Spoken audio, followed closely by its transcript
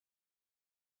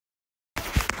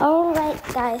Alright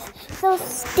guys, so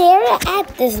stare at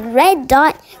this red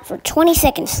dot for 20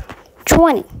 seconds.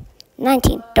 20,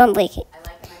 19, don't blink it.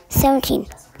 17,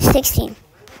 16,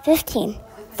 15,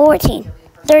 14,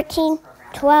 13,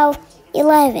 12,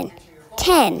 11,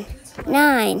 10,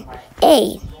 9,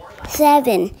 8,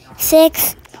 7,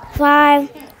 6,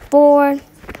 5, 4,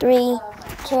 3,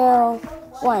 2,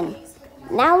 1.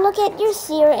 Now look at your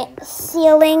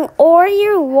ceiling or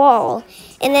your wall,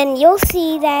 and then you'll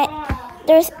see that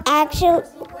there's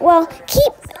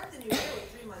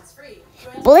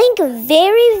blink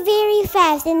very, very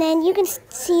fast, and then you can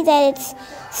see that it's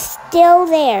still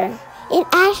there. It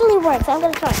actually works. I'm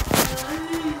going to try.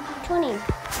 20,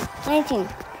 19,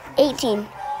 18,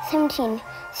 17,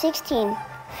 16,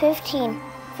 15,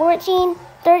 14,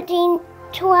 13,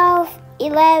 12,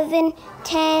 11,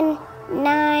 10,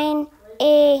 9,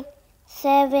 8,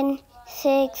 7,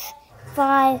 6,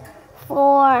 5,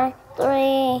 4,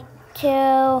 3, 2,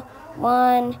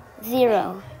 1,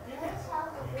 0.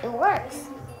 It works.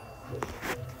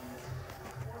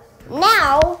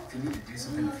 Now,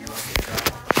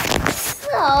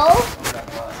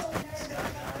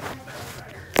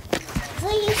 so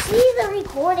you see the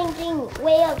recording thing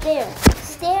way up there.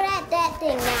 Stare at that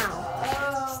thing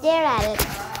now. Stare at it.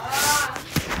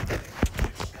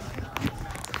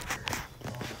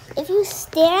 If you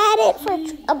stare at it for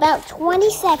about 20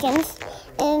 seconds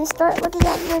and start looking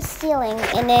at your ceiling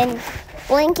and then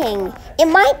blinking, it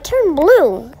might turn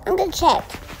blue. I'm going to check.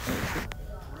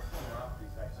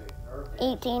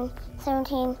 18,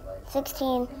 17,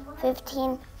 16,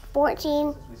 15,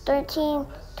 14, 13,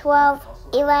 12,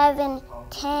 11,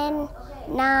 10,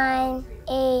 9,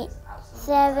 8,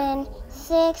 7,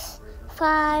 6,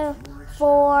 5,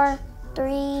 4,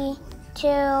 3, 2,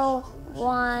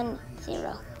 1,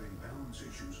 0.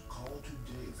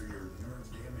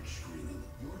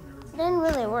 Didn't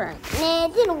really work. Nah,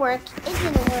 it didn't work. It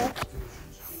didn't work.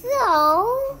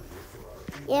 So,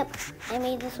 yep, I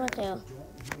made this one too.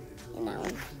 And that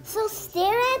one. So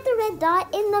stare at the red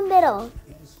dot in the middle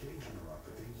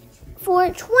for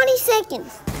 20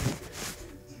 seconds.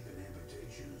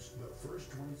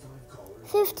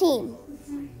 15.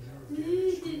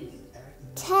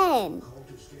 10.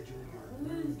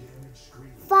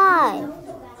 5.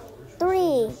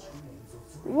 3.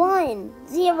 1.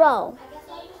 0.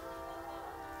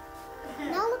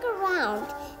 Now look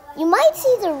around. You might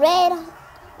see the red.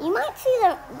 You might see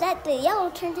that the yellow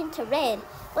turned into red,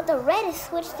 but the red is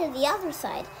switched to the other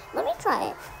side. Let me try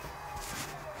it.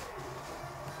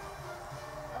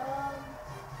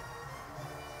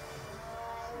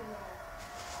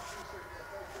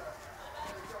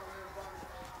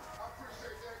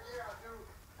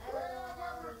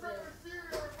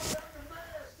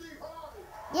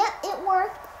 Yep, it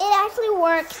worked. It actually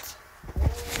worked.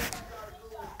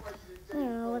 I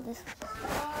don't know what this.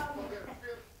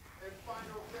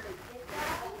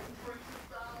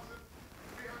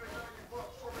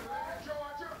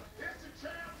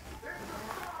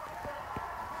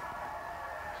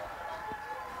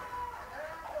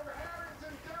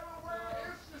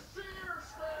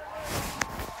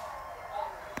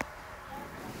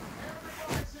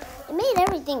 It made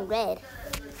everything red.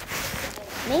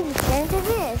 Maybe stare into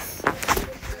this.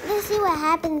 Let's see what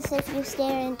happens if you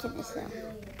stare into this though.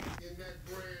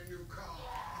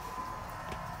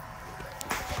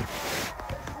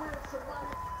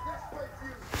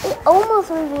 It almost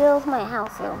reveals my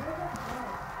house though.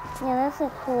 Yeah, that's a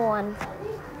cool one.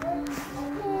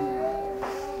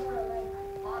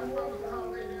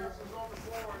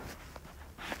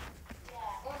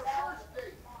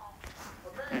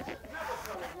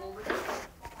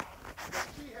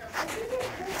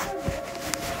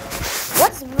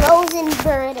 What's rose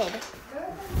inverted?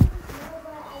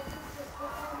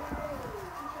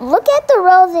 Look at the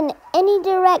rose in any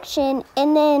direction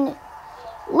and then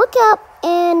look up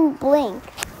and blink.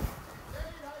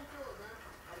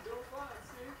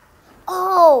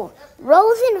 Oh,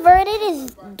 rose inverted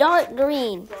is dark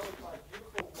green.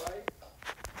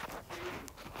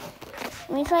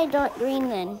 Let me try dark green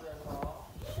then.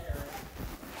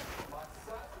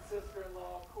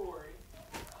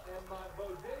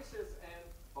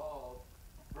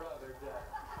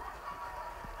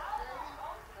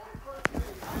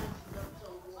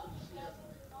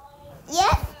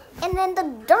 Yep, and then the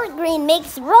dark green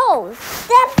makes rose.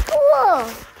 That's cool.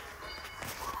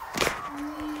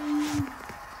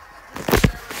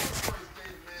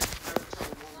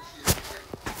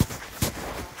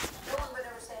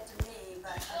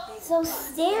 So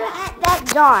stare at that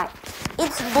dot.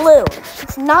 It's blue.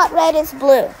 It's not red, it's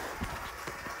blue.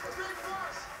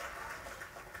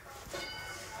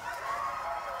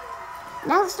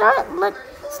 Now start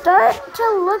to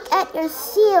look at your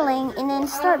ceiling and then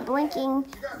start blinking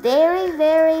very,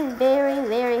 very, very,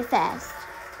 very fast.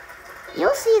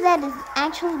 You'll see that it's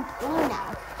actually blue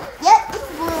now. Yep, it's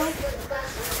blue.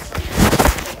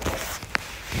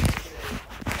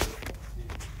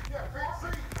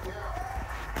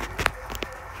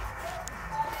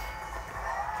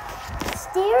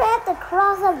 Stare at the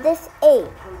cross of this 8.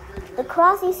 The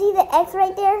cross, you see the X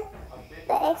right there?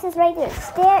 The X is right there.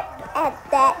 Stare at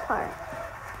that part.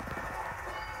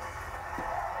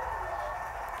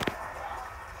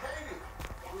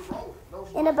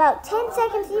 In about 10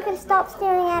 seconds, you can stop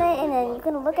staring at it, and then you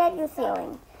can look at your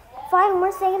ceiling. 5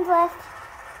 more seconds left.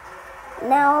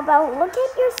 Now, look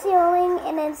at your ceiling,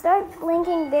 and then start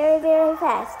blinking very, very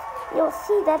fast. You'll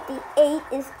see that the 8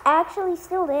 is actually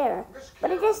still there, but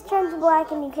it just turns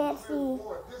black and you can't see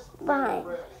behind.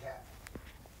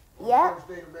 Yep,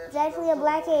 it's actually a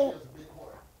black 8.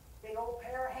 Big old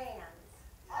pair of hands.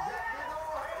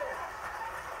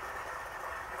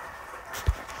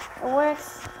 It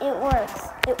works. It works.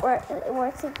 It works. It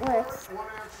works. It works.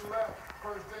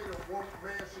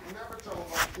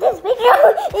 This video,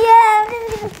 yeah,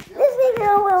 this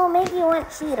video will make you want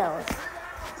Cheetos.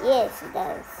 Yes, it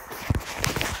does.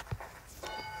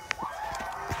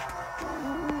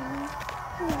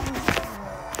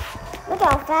 Look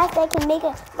how fast I can make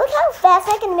it. Look how fast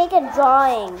I can make a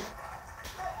drawing.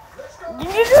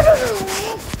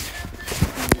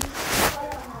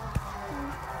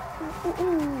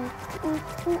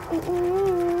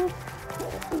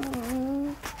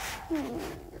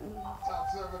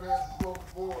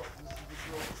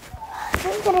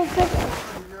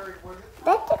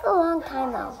 That took a long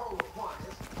time though.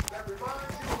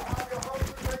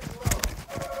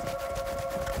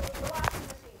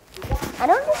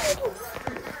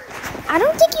 I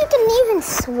don't think you can even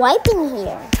swipe in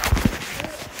here.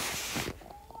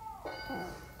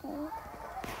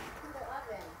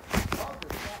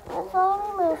 Let's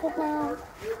all remove it now.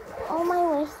 All my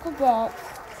wasted debt.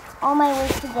 All my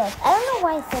wasted debt. I don't know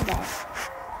why I said that.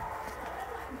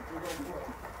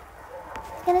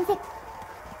 It's gonna take...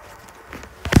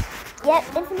 Yep,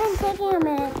 it's been taking a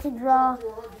minute to draw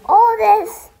all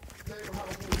this.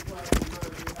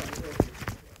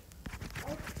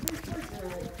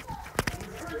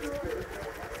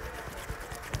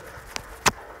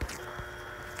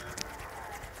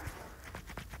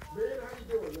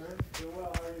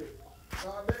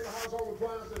 Name a household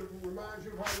appliance that reminds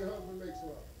you of how your husband makes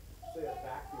love. Say a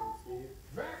vacuum, Steve.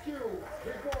 Vacuum!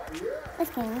 Big boy, yeah.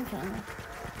 Let's get it. All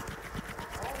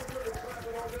the women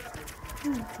clapping on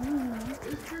that one.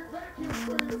 It's big vacuum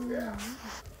cleaner, yeah.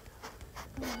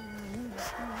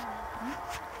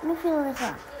 Let me feel this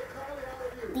up.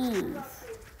 These.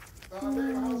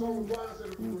 Name a household appliance that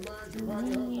reminds you of how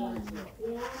your husband makes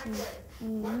love.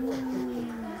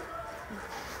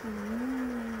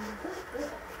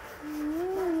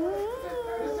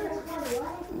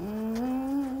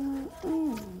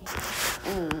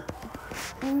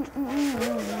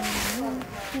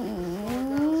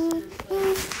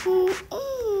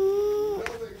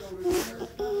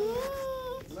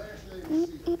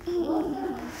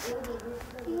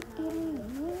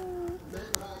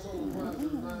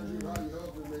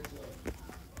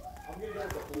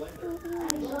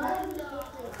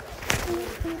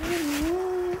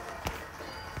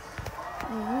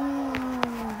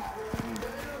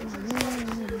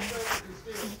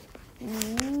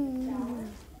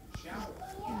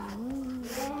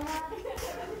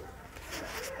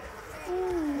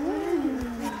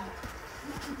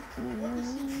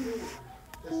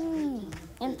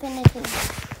 Infinity.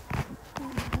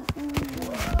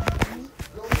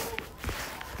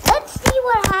 Let's see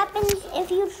what happens if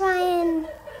you try and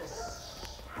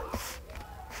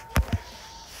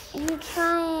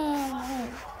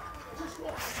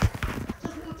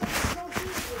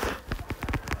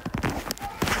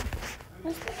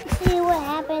let's see what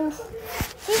happens.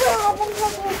 See what happens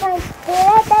if you try and stare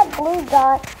at that blue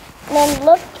dot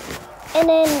and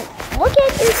then look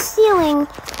at your ceiling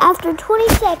after 20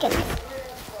 seconds.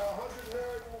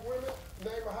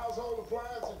 Name a household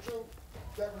appliance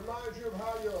that reminds you of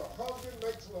how your husband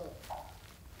makes love.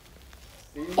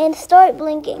 And start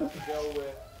blinking. Go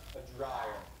with a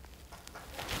dryer.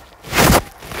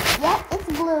 Yep, it's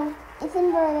blue. It's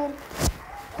inverted.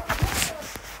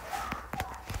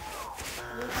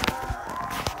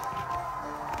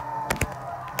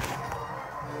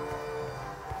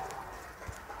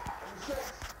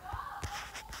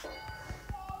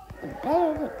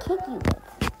 Better to kick you with.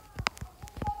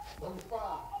 Number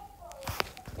 5.